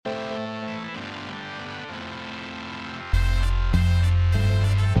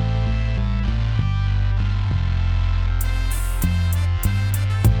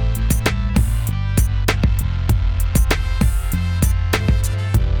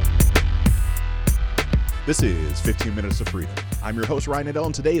This is 15 Minutes of Freedom. I'm your host, Ryan Adell,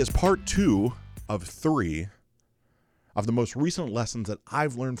 and today is part 2 of 3 of the most recent lessons that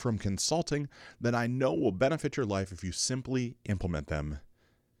I've learned from consulting that I know will benefit your life if you simply implement them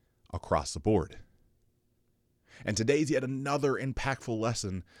across the board. And today's yet another impactful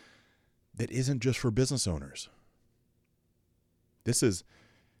lesson that isn't just for business owners. This is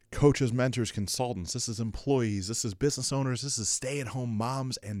coaches, mentors, consultants. This is employees. This is business owners. This is stay-at-home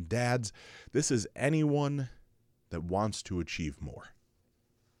moms and dads. This is anyone that wants to achieve more.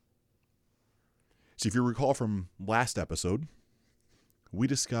 So if you recall from last episode, we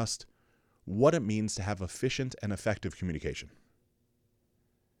discussed what it means to have efficient and effective communication.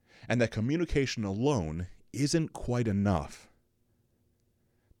 And that communication alone isn't quite enough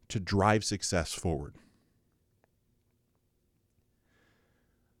to drive success forward.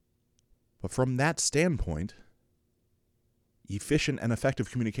 But from that standpoint, efficient and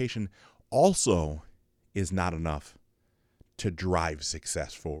effective communication also is not enough to drive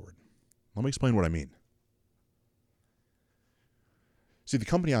success forward. Let me explain what I mean. See, the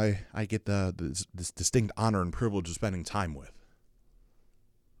company I get this distinct honor and privilege of spending time with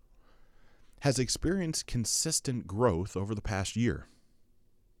has experienced consistent growth over the past year.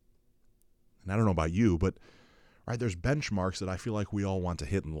 And I don't know about you, but there's benchmarks that I feel like we all want to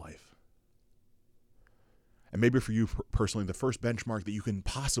hit in life. And maybe for you personally, the first benchmark that you can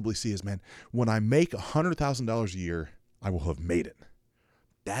possibly see is, man, when I make $100,000 a year, I will have made it.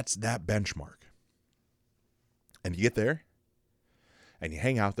 That's that benchmark. And you get there, and you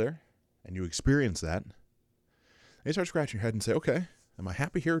hang out there, and you experience that, and you start scratching your head and say, okay, am I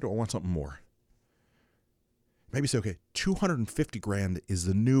happy here or do I want something more? Maybe say, okay, 250 grand is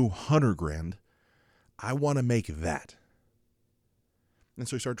the new 100 grand. I want to make that. And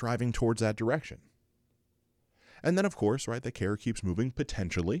so you start driving towards that direction. And then, of course, the care keeps moving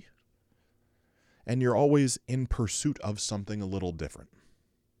potentially, and you're always in pursuit of something a little different.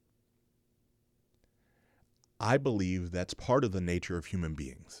 I believe that's part of the nature of human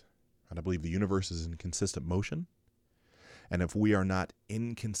beings. And I believe the universe is in consistent motion. And if we are not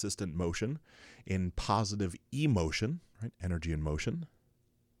in consistent motion, in positive emotion, energy in motion,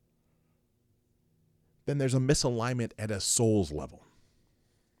 then there's a misalignment at a soul's level.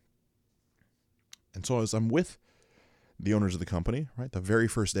 And so as I'm with the owners of the company, the very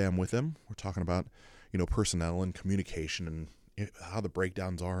first day I'm with them, we're talking about, personnel and communication and how the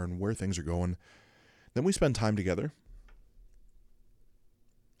breakdowns are and where things are going. Then we spend time together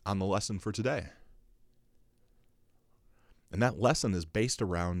on the lesson for today. And that lesson is based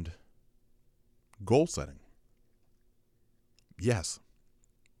around goal setting. Yes,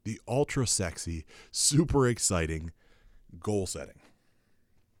 the ultra sexy, super exciting goal setting.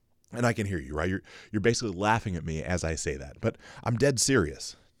 And I can hear you, You're basically laughing at me as I say that, but I'm dead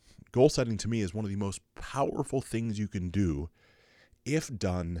serious. Goal setting to me is one of the most powerful things you can do if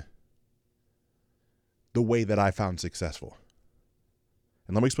done the way that I found successful.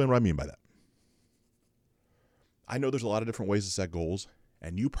 And let me explain what I mean by that. I know there's a lot of different ways to set goals,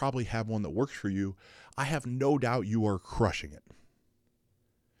 and you probably have one that works for you. I have no doubt you are crushing it.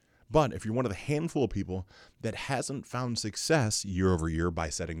 But if you're one of the handful of people that hasn't found success year over year by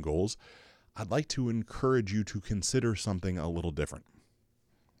setting goals, I'd like to encourage you to consider something a little different.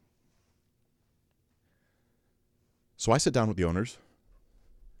 So I sit down with the owners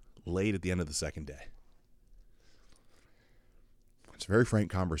late at the end of the second day. It's a very frank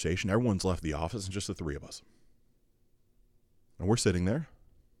conversation. Everyone's left the office, and just the three of us. And we're sitting there.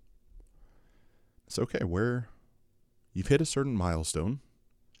 It's okay, you've hit a certain milestone.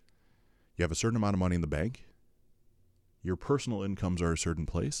 You have a certain amount of money in the bank. Your personal incomes are a certain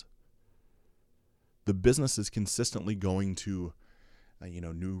place. The business is consistently going to,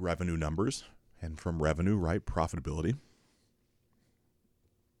 new revenue numbers, and from revenue, profitability.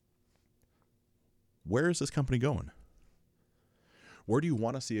 Where is this company going? Where do you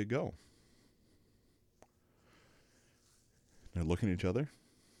want to see it go? They're looking at each other,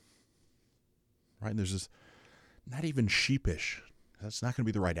 And there's this, not even sheepish. That's not going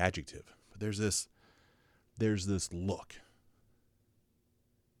to be the right adjective. There's this look.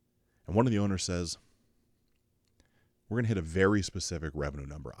 And one of the owners says, we're going to hit a very specific revenue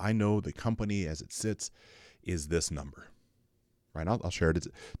number. I know the company as it sits is this number. I'll share it. It's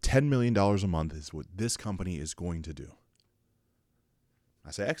 $10 million a month is what this company is going to do. I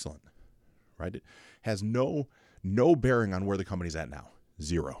say, excellent. It has no bearing on where the company's at now.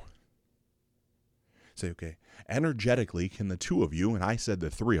 Zero. Say, okay, energetically, can the two of you, and I said the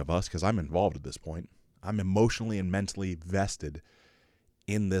three of us because I'm involved at this point, I'm emotionally and mentally vested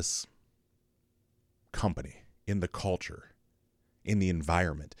in this company, in the culture, in the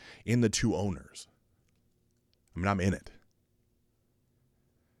environment, in the two owners. I mean, I'm in it.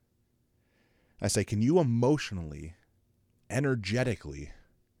 I say, can you emotionally, energetically,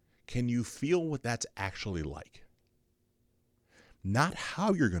 can you feel what that's actually like? Not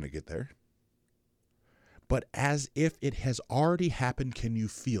how you're going to get there, but as if it has already happened, can you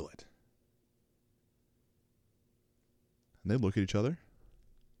feel it? And they look at each other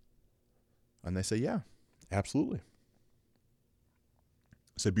and they say, yeah, absolutely.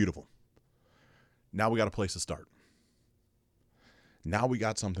 I said, beautiful. Now we got a place to start. Now we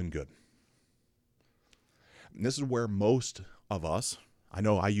got something good. And this is where most of us, I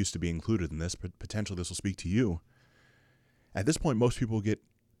know I used to be included in this, but potentially this will speak to you. At this point, most people get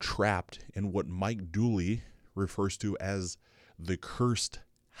trapped in what Mike Dooley refers to as the cursed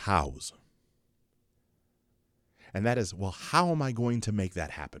hows. And that is, well, how am I going to make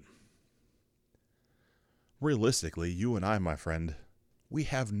that happen? Realistically, you and I, my friend, we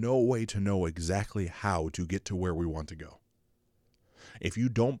have no way to know exactly how to get to where we want to go. If you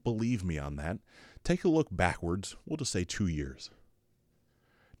don't believe me on that, take a look backwards, we'll just say 2 years.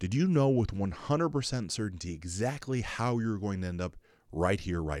 Did you know with 100% certainty exactly how you're going to end up right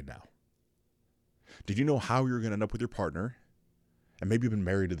here, right now? Did you know how you're going to end up with your partner? And maybe you've been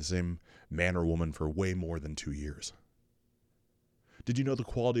married to the same man or woman for way more than 2 years. Did you know the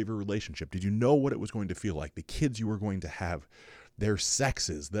quality of your relationship? Did you know what it was going to feel like? The kids you were going to have, their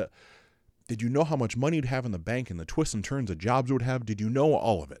sexes. Did you know how much money you'd have in the bank and the twists and turns that jobs would have? Did you know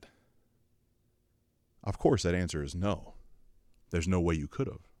all of it? Of course, that answer is no. There's no way you could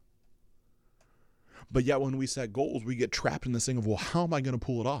have. But yet when we set goals, we get trapped in this thing of, well, how am I going to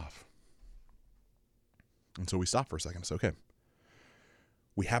pull it off? And so we stop for a second and say, okay,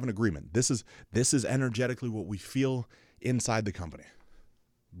 we have an agreement. This is energetically what we feel inside the company.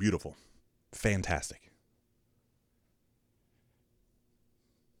 Beautiful. Fantastic.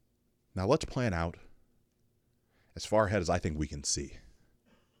 Now let's plan out as far ahead as I think we can see.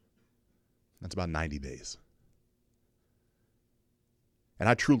 That's about 90 days. And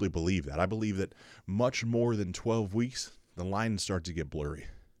I truly believe that. I believe that much more than 12 weeks, the lines start to get blurry.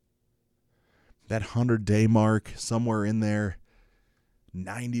 That 100-day mark, somewhere in there,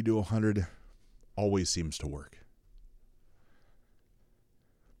 90 to 100, always seems to work.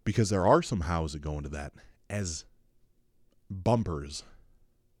 Because there are some hows that go into that as bumpers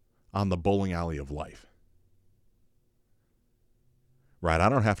on the bowling alley of life. Right, I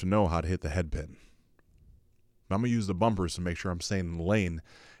don't have to know how to hit the head pin. I'm going to use the bumpers to make sure I'm staying in the lane,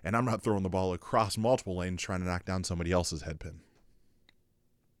 and I'm not throwing the ball across multiple lanes trying to knock down somebody else's head pin.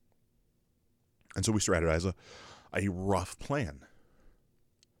 And so we strategize a rough plan.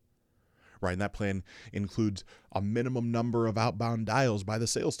 Right, and that plan includes a minimum number of outbound dials by the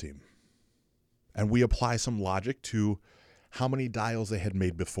sales team. And we apply some logic to how many dials they had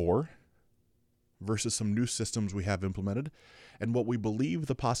made before versus some new systems we have implemented and what we believe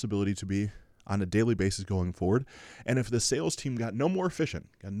the possibility to be on a daily basis going forward. And if the sales team got no more efficient,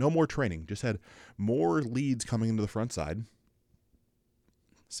 got no more training, just had more leads coming into the front side,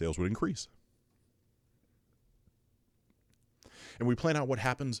 sales would increase. And we plan out what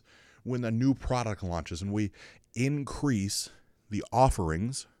happens when a new product launches and we increase the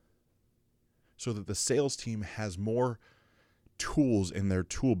offerings so that the sales team has more tools in their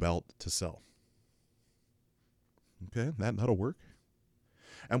tool belt to sell. Okay, that'll work.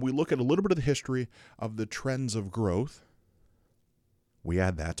 And we look at a little bit of the history of the trends of growth. We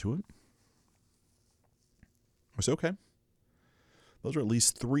add that to it. We say, okay, those are at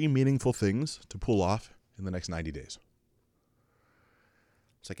least 3 meaningful things to pull off in the next 90 days.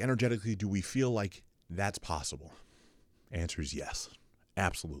 It's like, energetically, do we feel like that's possible? Answer is yes,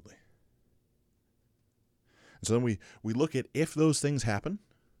 absolutely. And so then we look at if those things happen,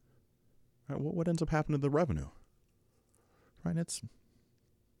 right, what ends up happening to the revenue? Right, it's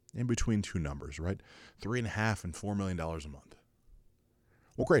in between two numbers, right? $3.5 and $4 million a month.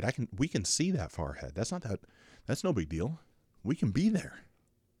 Well, great. We can see that far ahead. That's no big deal. We can be there.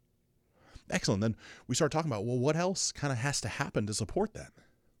 Excellent. Then we start talking about, well, what else kind of has to happen to support that?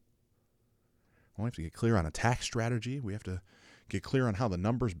 Well, we have to get clear on a tax strategy. We have to get clear on how the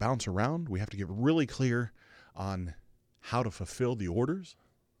numbers bounce around. We have to get really clear on how to fulfill the orders.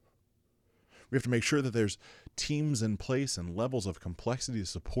 We have to make sure that there's teams in place and levels of complexity to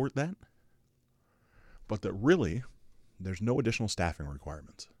support that, but that really there's no additional staffing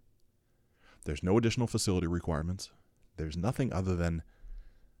requirements. There's no additional facility requirements. There's nothing other than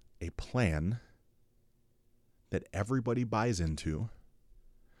a plan that everybody buys into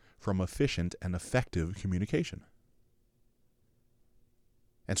from efficient and effective communication.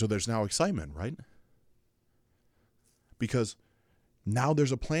 And so there's now excitement, right? Because now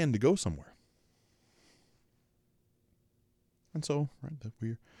there's a plan to go somewhere. And so,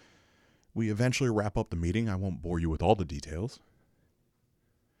 right, we eventually wrap up the meeting. I won't bore you with all the details.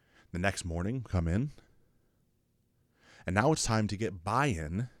 The next morning, come in. And now it's time to get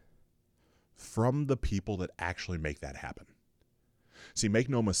buy-in from the people that actually make that happen. See, make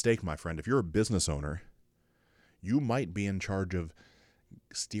no mistake, my friend, if you're a business owner, you might be in charge of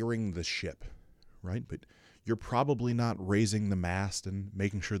steering the ship, right? But you're probably not raising the mast and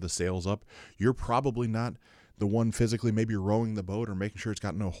making sure the sail's up. You're probably not the one physically maybe rowing the boat or making sure it's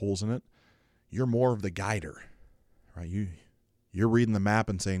got no holes in it. You're more of the guider, right? You're reading the map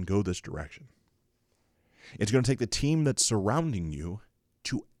and saying, go this direction. It's going to take the team that's surrounding you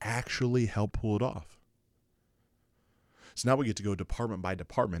to actually help pull it off. So now we get to go department by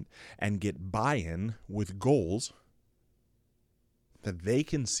department and get buy-in with goals that they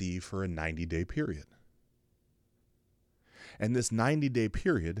can see for a 90-day period. And this 90-day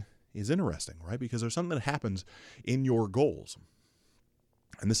period is interesting, right? Because there's something that happens in your goals.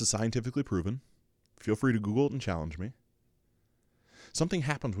 And this is scientifically proven. Feel free to Google it and challenge me. Something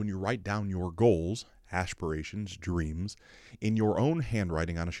happens when you write down your goals, aspirations, dreams, in your own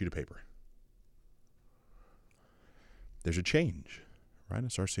handwriting on a sheet of paper. There's a change, right?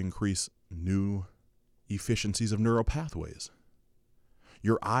 It starts to increase new efficiencies of neural pathways.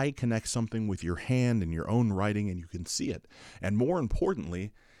 Your eye connects something with your hand and your own writing, and you can see it. And more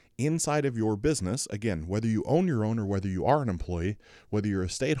importantly, inside of your business, again, whether you own your own or whether you are an employee, whether you're a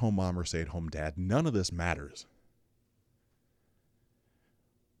stay-at-home mom or stay-at-home dad, none of this matters.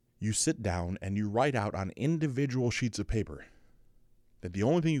 You sit down and you write out on individual sheets of paper that the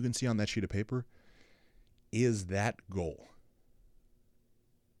only thing you can see on that sheet of paper is that goal.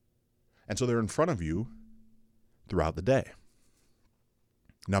 And so they're in front of you throughout the day.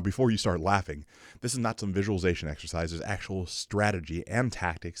 Now, before you start laughing, this is not some visualization exercise. There's actual strategy and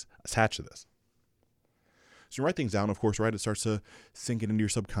tactics attached to this. So you write things down, of course, right? It starts to sink it into your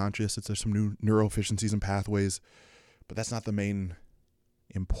subconscious. There's some new neural efficiencies and pathways, but that's not the main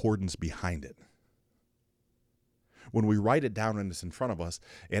importance behind it. When we write it down and it's in front of us,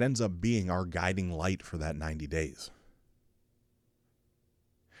 it ends up being our guiding light for that 90 days.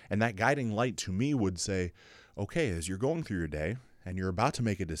 And that guiding light to me would say, okay, as you're going through your day and you're about to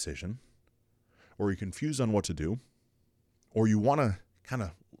make a decision, or you're confused on what to do, or you want to kind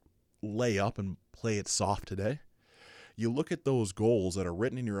of lay up and play it soft today, you look at those goals that are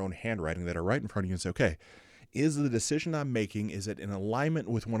written in your own handwriting that are right in front of you and say, okay, is the decision I'm making, is it in alignment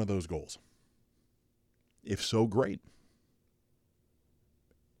with one of those goals? If so, great.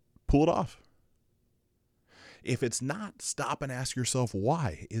 Pull it off. If it's not, stop and ask yourself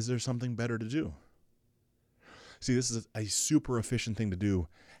why. Is there something better to do? See, this is a super efficient thing to do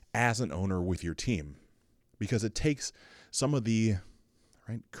as an owner with your team, because it takes some of the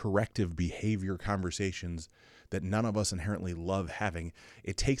corrective behavior conversations that none of us inherently love having.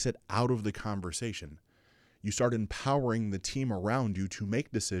 It takes it out of the conversation. You start empowering the team around you to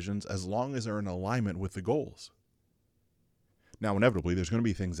make decisions as long as they're in alignment with the goals. Now, inevitably, there's going to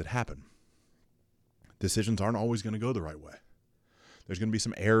be things that happen. Decisions aren't always going to go the right way. There's going to be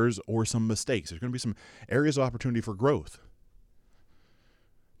some errors or some mistakes. There's going to be some areas of opportunity for growth.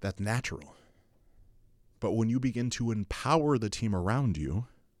 That's natural. But when you begin to empower the team around you,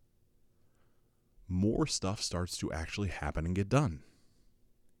 more stuff starts to actually happen and get done.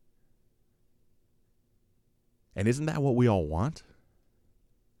 And isn't that what we all want?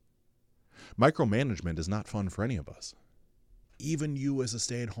 Micromanagement is not fun for any of us. Even you as a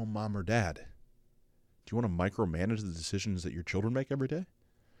stay-at-home mom or dad. Do you want to micromanage the decisions that your children make every day?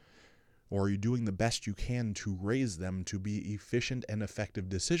 Or are you doing the best you can to raise them to be efficient and effective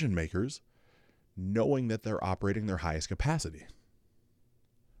decision makers, knowing that they're operating their highest capacity?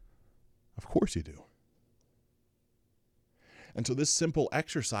 Of course you do. And so this simple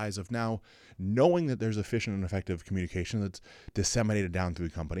exercise of now knowing that there's efficient and effective communication that's disseminated down through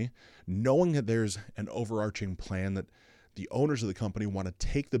the company, knowing that there's an overarching plan that the owners of the company want to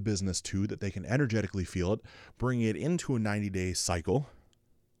take the business to, that they can energetically feel it, bring it into a 90-day cycle,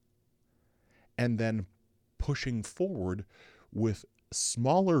 and then pushing forward with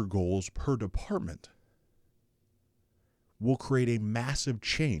smaller goals per department will create a massive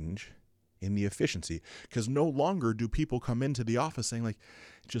change in the efficiency, because no longer do people come into the office saying like,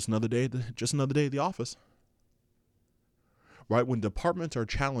 just another day at the office. Right? When departments are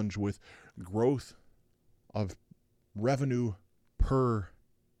challenged with growth of revenue per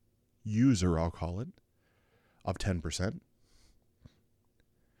user, I'll call it, of 10%.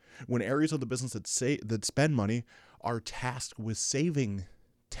 When areas of the business that spend money are tasked with saving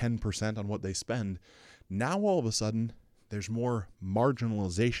 10% on what they spend, now all of a sudden there's more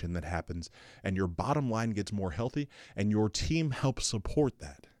marginalization that happens, and your bottom line gets more healthy, and your team helps support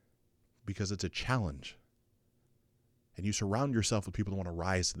that because it's a challenge. And you surround yourself with people that want to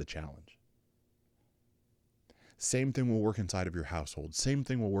rise to the challenge. Same thing will work inside of your household. Same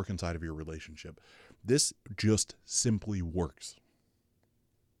thing will work inside of your relationship. This just simply works.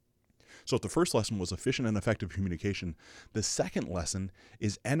 So if the first lesson was efficient and effective communication, the second lesson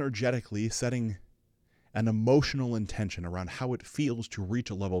is energetically setting an emotional intention around how it feels to reach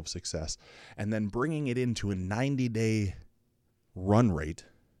a level of success, and then bringing it into a 90-day run rate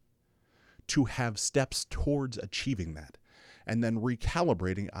to have steps towards achieving that, and then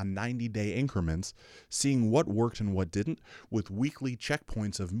recalibrating on 90-day increments, seeing what worked and what didn't, with weekly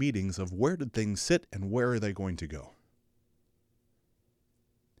checkpoints of meetings of where did things sit and where are they going to go.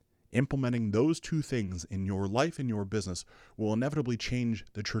 Implementing those two things in your life and your business will inevitably change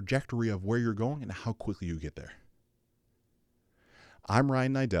the trajectory of where you're going and how quickly you get there. I'm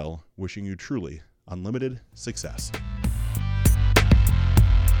Ryan Niddel, wishing you truly unlimited success.